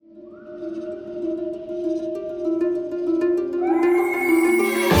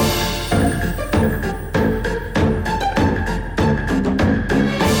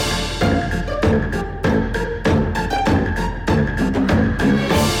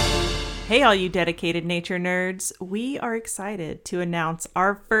Hey, all you dedicated nature nerds. We are excited to announce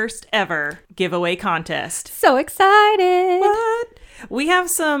our first ever giveaway contest. So excited. What? We have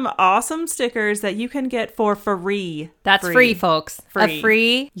some awesome stickers that you can get for free. That's free, folks. Free. A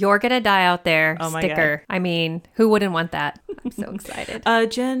free You're Gonna Die Out There Oh my sticker. God. I mean, who wouldn't want that? I'm so excited.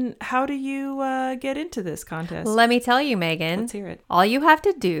 Jen, how do you get into this contest? Let me tell you, Megan. Let's hear it. All you have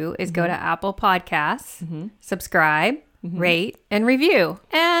to do is go to Apple Podcasts, subscribe, rate, and review,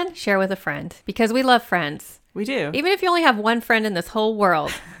 and share with a friend because we love friends. We do. Even if you only have one friend in this whole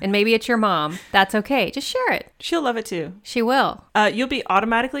world, and maybe it's your mom, that's okay. Just share it. She'll love it too. She will. You'll be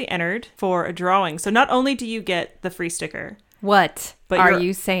automatically entered for a drawing. So not only do you get the free sticker, What But are you're-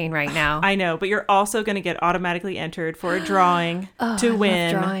 you saying right now? I know, but you're also going to get automatically entered for a drawing to I love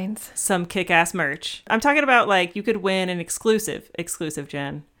win drawings. some kick-ass merch. I'm talking about like you could win an exclusive,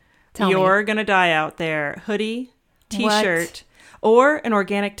 Jen. Tell me. You're gonna die out there hoodie, t-shirt, or an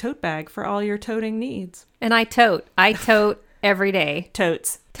organic tote bag for all your toting needs. And I tote. I tote every day.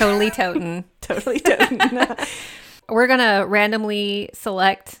 Totes. Totally toting. Totally toting. We're going to randomly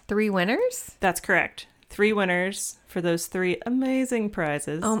select 3 winners. That's correct. 3 winners for those 3 amazing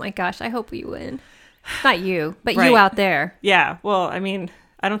prizes. Oh my gosh, I hope you win. Not you, but Right. you out there. Yeah, well, I mean,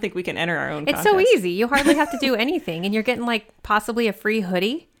 I don't think we can enter our own It's contest. so easy. You hardly have to do anything, and you're getting like possibly a free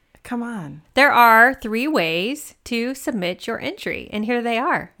hoodie. Come on. There are 3 ways to submit your entry, and here they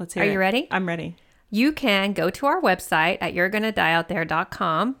are. Let's hear Are it. you ready? I'm ready. You can go to our website at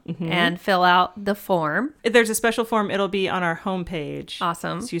you'regonnadieoutthere.com and fill out the form. If there's a special form, it'll be on our homepage.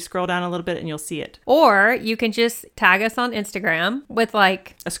 Awesome. So you scroll down a little bit and you'll see it. Or you can just tag us on Instagram with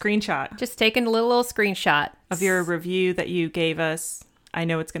like A screenshot just taking a little screenshot of your review that you gave us. I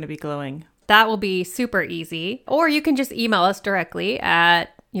know it's going to be glowing. That will be super easy. Or you can just email us directly at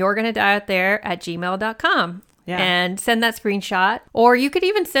you'regonnadieoutthere@gmail.com. Yeah. And send that screenshot. Or you could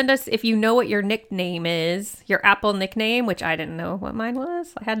even send us, if you know what your nickname is, your Apple nickname, which I didn't know what mine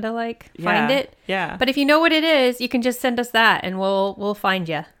was. I had to find it. Yeah. But if you know what it is, you can just send us that and we'll find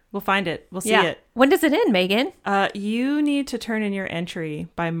you. We'll find it. We'll see it. When does it end, Megan? You need to turn in your entry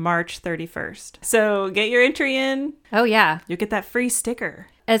by March 31st. So get your entry in. Oh, yeah. You'll get that free sticker.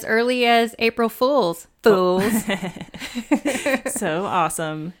 As early as April Fools. Fools. So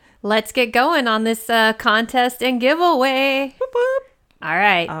awesome. Let's get going on this contest and giveaway. Whoop, whoop. All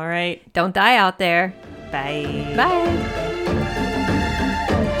right. All right. Don't die out there. Bye. Bye.